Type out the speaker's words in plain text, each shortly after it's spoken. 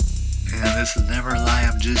This is never a lie,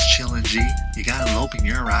 I'm just chillin' G. You gotta open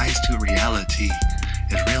your eyes to reality.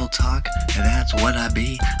 It's real talk, and that's what I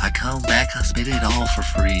be. I come back, I spit it all for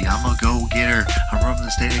free. I'm a go-getter, I'm from the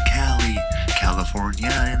state of Cali,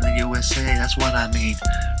 California in the USA, that's what I mean.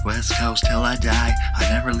 West Coast till I die, I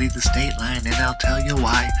never leave the state line, and I'll tell you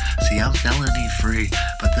why. See, I'm felony free,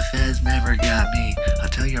 but the feds never got me. I'll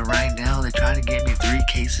tell you right now, they try to get me 3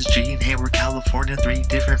 cases G in Hayward, California, 3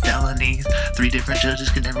 different felonies. 3 different judges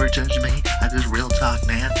could never judge me. I just real talk,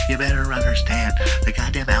 man, you better understand. The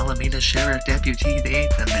goddamn Alameda Sheriff Deputy, they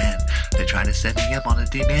ain't the man. They try to set me up on a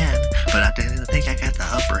demand, but I didn't think I got the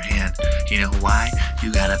upper hand. You know why?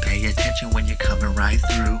 You gotta pay attention when you're coming right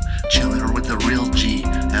through. Chillin' with the real G,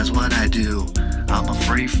 that's what I do. I'm a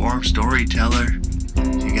free-form storyteller.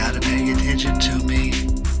 You gotta pay attention to me.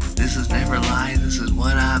 This is never lie, this is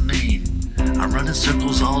what I mean. I'm running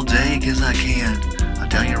circles all day cause I can. I'll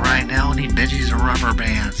tell you right now, I need Benjis and rubber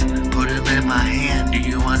bands. Put them in my hand, do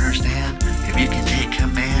you understand? If you can take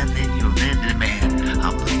command, then you'll then demand.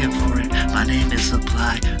 I'm looking for it, my name is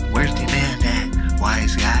supply. Where's demand at?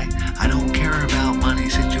 Wise guy, I don't care about money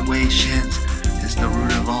situations. It's the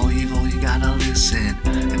root of all evil, you gotta listen.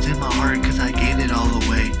 It's in my heart cause I gave it all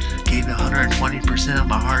away. Gave 120% of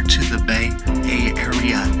my heart to the Bay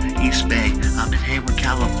Area, East Bay. I'm in Hayward,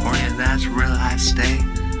 California, that's where I stay.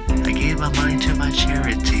 I gave my money to my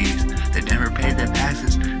charities. They never paid their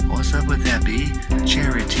taxes. What's up with that, B?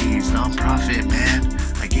 Charities, non-profit, man.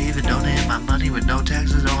 I gave and donated my money with no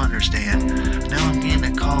taxes, don't understand. Now I'm getting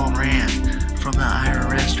a call ran from the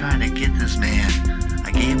IRS trying to get this man.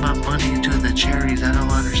 I gave my money to the charities, I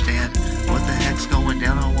don't understand. What the heck's going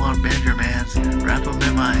down on one Benjamins? Wrap them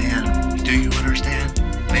in my hand, do you understand?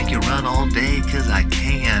 Make you run all day cause I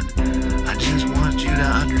can. I just want you to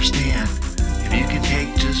understand. If you can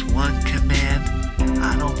take just one command,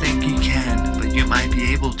 I don't think you can, but you might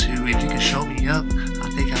be able to. If you can show me up, I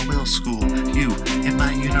think I will school you in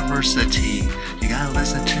my university. You gotta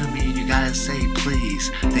listen to me, you gotta say please.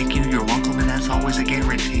 Thank you, you're welcome, and that's always a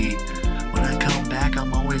guarantee. When I come back,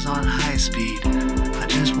 I'm always on high speed. I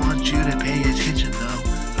just want you to pay attention though.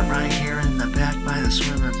 I'm right here in the back by the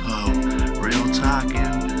swimming pool. Real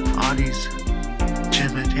talking, Audie's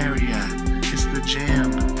Gymnataria. It's the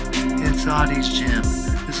gym. It's Audie's gym.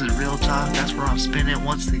 This is real talk, that's where I'm spinning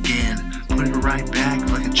once again. Put it right back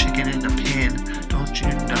like a chicken in a pin. Don't you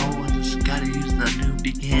know I just gotta use the new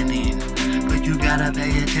beginning. But you gotta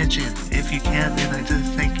pay attention. If you can't, then I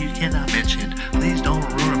just think you cannot mention. Please don't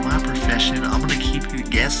ruin my profession. I'm gonna keep you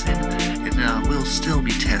guessing, and I will still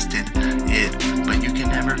be testing it. But you can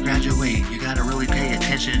never graduate. You gotta really pay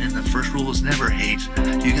attention, and the first rule is never hate.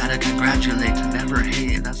 You gotta congratulate to never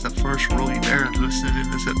hate, and that's the first rule. You better listen,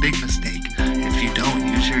 and it's a big mistake. If you don't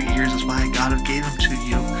use your ears, that's why God gave them to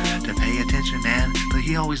you, to pay attention, man. But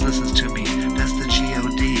he always listens to me. That's the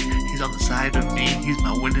G.O.D. He's on the side of me. He's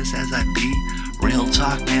my witness as I be. Real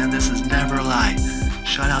talk, man, this is never a lie.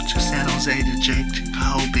 Shout out to San Jose, to Jake, to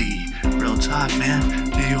Kobe. Real talk, man,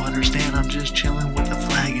 do you understand? I'm just chilling with the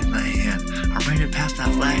flag in my hand. I'm ready to pass that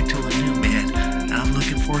flag to a new man, and I'm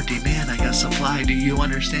looking for demand. I got supply, do you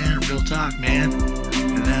understand? Real talk, man,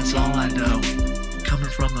 and that's all I know. Coming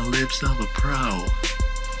from the lips of a pro.